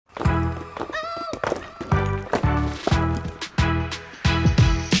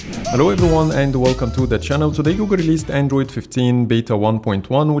Hello everyone and welcome to the channel. Today Google released Android 15 Beta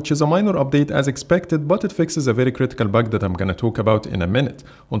 1.1, which is a minor update as expected, but it fixes a very critical bug that I'm going to talk about in a minute.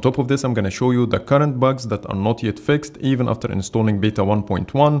 On top of this, I'm going to show you the current bugs that are not yet fixed even after installing Beta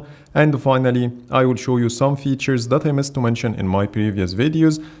 1.1. And finally, I will show you some features that I missed to mention in my previous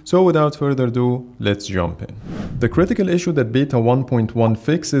videos. So without further ado, let's jump in. The critical issue that Beta 1.1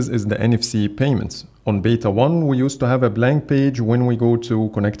 fixes is the NFC payments. On Beta 1, we used to have a blank page when we go to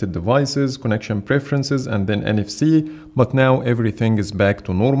connected devices, connection preferences, and then NFC, but now everything is back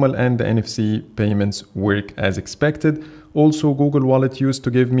to normal and the NFC payments work as expected. Also, Google Wallet used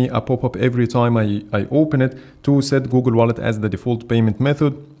to give me a pop-up every time I open it to set Google Wallet as the default payment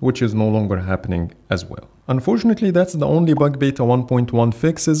method, which is no longer happening as well. Unfortunately, that's the only bug Beta 1.1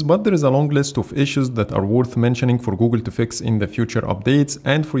 fixes, but there is a long list of issues that are worth mentioning for Google to fix in the future updates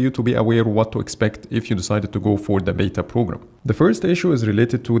and for you to be aware what to expect if you decided to go for the beta program. The first issue is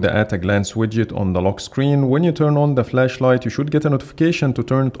related to the at-a-glance widget on the lock screen. When you turn on the flashlight, you should get a notification to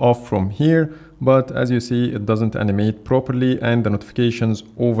turn it off from here, but as you see, it doesn't animate properly and the notifications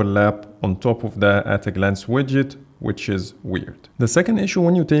overlap on top of the at-a-glance widget, which is weird. The second issue,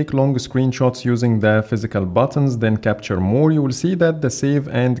 when you take long screenshots using the physical buttons, then capture more, you will see that the save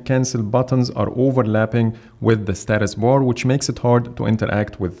and cancel buttons are overlapping with the status bar, which makes it hard to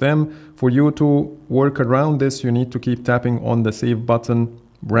interact with them. For you to work around this, you need to keep tapping on the save button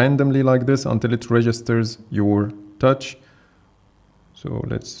randomly like this until it registers your touch.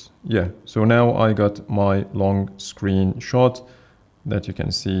 So now I got my long screenshot that you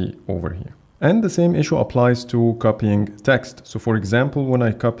can see over here. And the same issue applies to copying text. So for example, when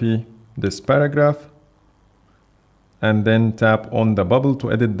I copy this paragraph and then tap on the bubble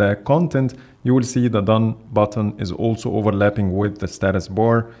to edit the content, you will see the done button is also overlapping with the status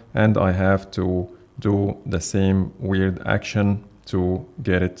bar, and I have to do the same weird action to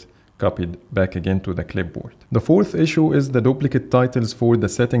get it copied back again to the clipboard. The fourth issue is the duplicate titles for the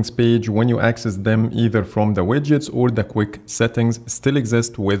settings page when you access them either from the widgets or the quick settings still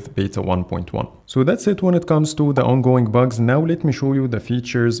exist with Beta 1.1. So that's it when it comes to the ongoing bugs. Now let me show you the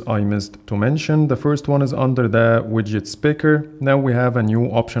features I missed to mention. The first one is under the widgets picker. Now we have a new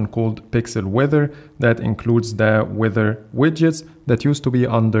option called Pixel Weather that includes the weather widgets that used to be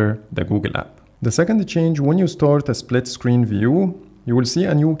under the Google app. The second change, when you start a split screen view, you will see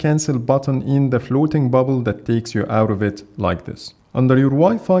a new cancel button in the floating bubble that takes you out of it like this. Under your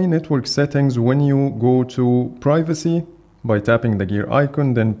Wi-Fi network settings, when you go to privacy by tapping the gear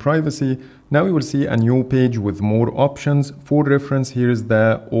icon, then privacy, now you will see a new page with more options. For reference, here is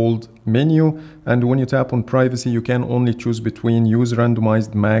the old menu, and when you tap on privacy, you can only choose between use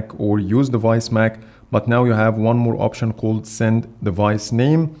randomized MAC or use device MAC, but now you have one more option called send device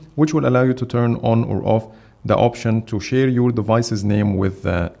name, which will allow you to turn on or off the option to share your device's name with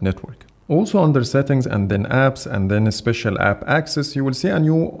the network. Also under settings and then apps and then special app access, you will see a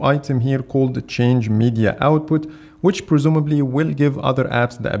new item here called change media output, which presumably will give other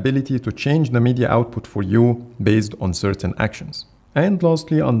apps the ability to change the media output for you based on certain actions. And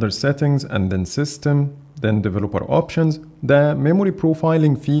lastly, under settings and then system, then developer options, the memory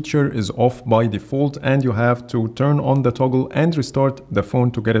profiling feature is off by default and you have to turn on the toggle and restart the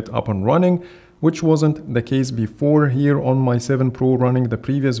phone to get it up and running, which wasn't the case before. Here on my 7 Pro running the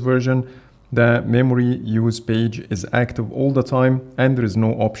previous version, the memory use page is active all the time and there is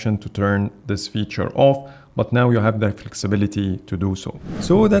no option to turn this feature off, but now you have the flexibility to do so.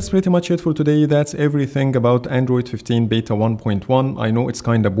 So that's pretty much it for today. That's everything about Android 15 Beta 1.1. I know it's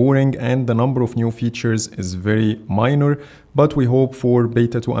kind of boring and the number of new features is very minor, but we hope for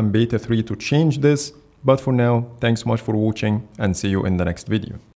Beta 2 and Beta 3 to change this. But for now, thanks so much for watching and see you in the next video.